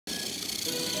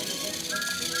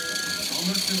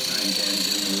Thomas the Tank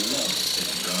Engine loves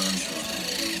its branch line.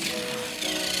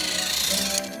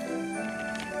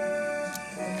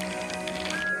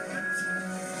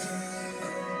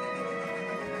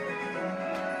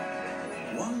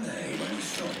 One day when he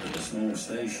stopped at a small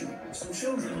station, some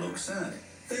children looked sad.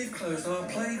 They've closed our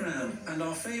playground and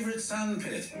our favourite sand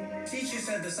pit. Teacher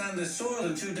said the sand is soiled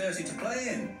and too dirty to play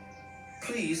in.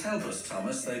 Please help us,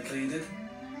 Thomas, they pleaded.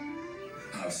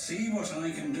 I'll see what I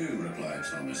can do, replied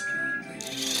Thomas kindly.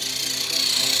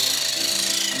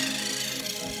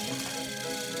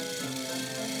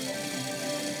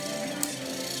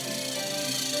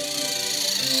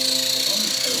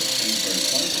 Thomas helped came very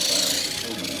quite about the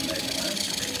children and made them out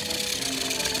to be.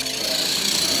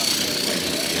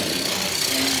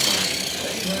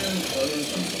 Playground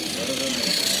closed until further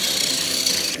notice.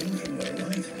 The children were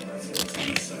right, thought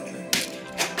Thomas sadly.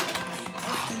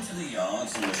 Into the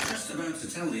yards and was just about to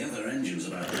tell the other engines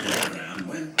about the playground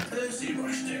when Percy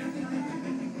rushed in.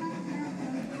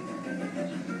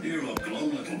 You look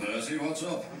glum, little Percy. What's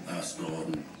up? Asked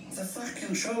Gordon. The Fat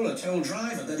Controller told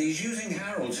Driver that he's using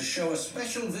Harold to show a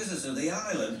special visitor the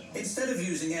island instead of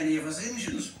using any of us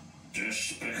engines.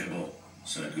 Despicable,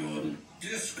 said Gordon.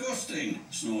 Disgusting,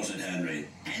 snorted Henry.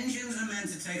 Engines are meant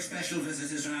to take special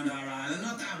visitors around our island,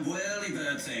 not that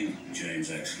whirly-bird thing, James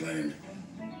exclaimed.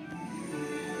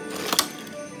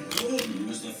 Gordon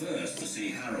was the first to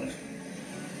see Harold.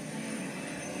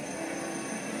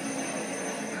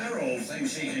 Harold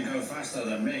thinks he can go faster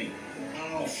than me.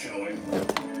 I'll show him.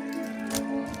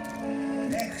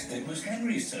 Next, it was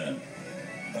Henry's turn.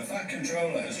 The Fat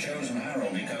Controller has chosen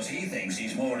Harold because he thinks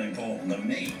he's more important than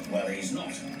me. Well, he's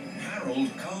not.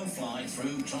 Harold can't fly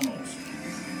through tunnels.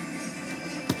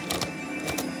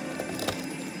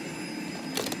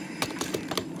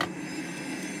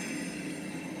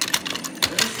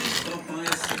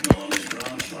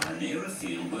 Near a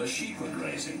field where sheep were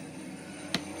grazing.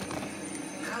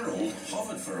 Harold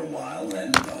hovered for a while,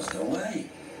 then buzzed away.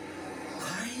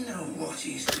 I know what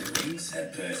he's doing,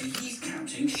 said Percy. He's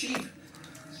counting sheep.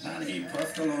 And he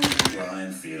puffed along the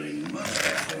line, feeling much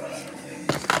better about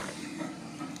things.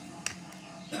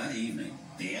 That evening,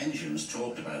 the engines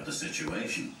talked about the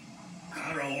situation.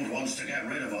 Harold wants to get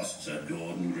rid of us, said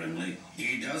Gordon grimly.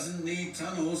 He doesn't need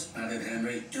tunnels, added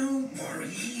Henry. Don't worry,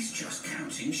 he's just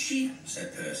counting sheep,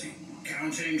 said Percy.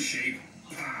 Counting sheep?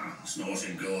 Pah,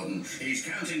 snorted Gordon. He's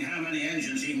counting how many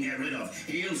engines he can get rid of.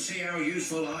 He'll see how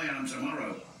useful I am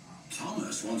tomorrow.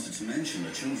 Thomas wanted to mention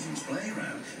the children's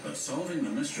playground, but solving the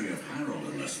mystery of Harold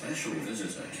and the special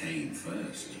visitor came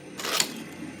first.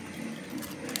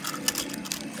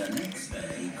 The next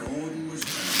day, Gordon was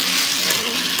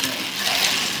traveling.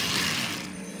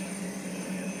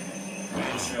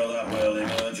 We'll show that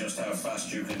whirly-bird just how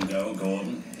fast you can go,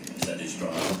 Gordon, said his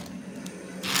driver.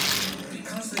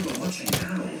 Because they were watching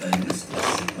Harold, they missed the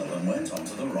signal and went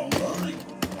onto the wrong line.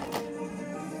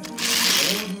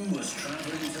 Gordon was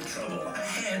travelling into trouble.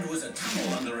 Ahead was a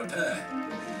tunnel under repair.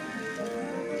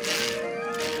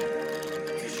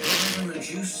 His driver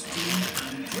reduced speed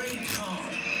and braked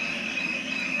hard.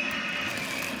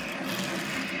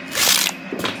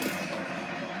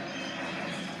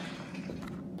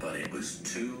 But it was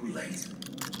too late.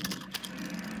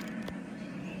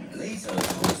 Later,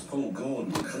 Thomas pulled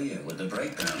Gordon clear with the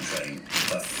breakdown train.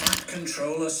 The Fat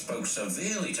Controller spoke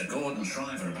severely to Gordon's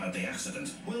driver about the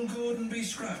accident. Will Gordon be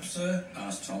scrapped, sir?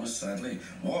 Asked Thomas sadly.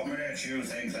 What makes you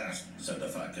think that? Said the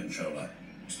Fat Controller.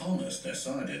 Thomas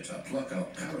decided to pluck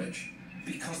up courage.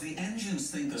 Because the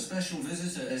engines think the special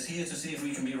visitor is here to see if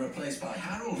we can be replaced by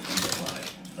Harold, he replied.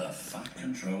 The Fat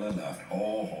Controller laughed.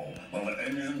 Oh, well, the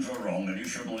engines are wrong and you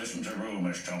shouldn't listen to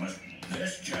rumours, Thomas.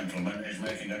 This gentleman is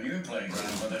making a new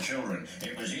playground for the children.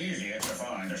 It was easier to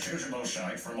find a suitable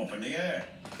site from up in the air.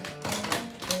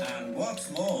 And what's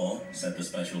more, said the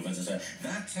special visitor,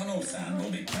 that tunnel sand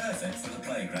will be perfect for the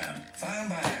playground. Found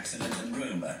by accident and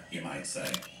rumour, you might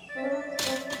say.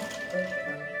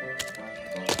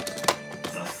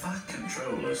 The Fat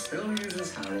Controller still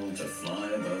uses Harold to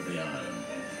fly above the island.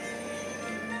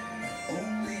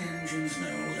 All the engines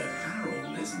know that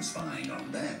Harold isn't spying on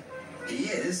them. He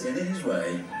is, in his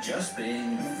way, just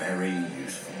being very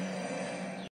useful.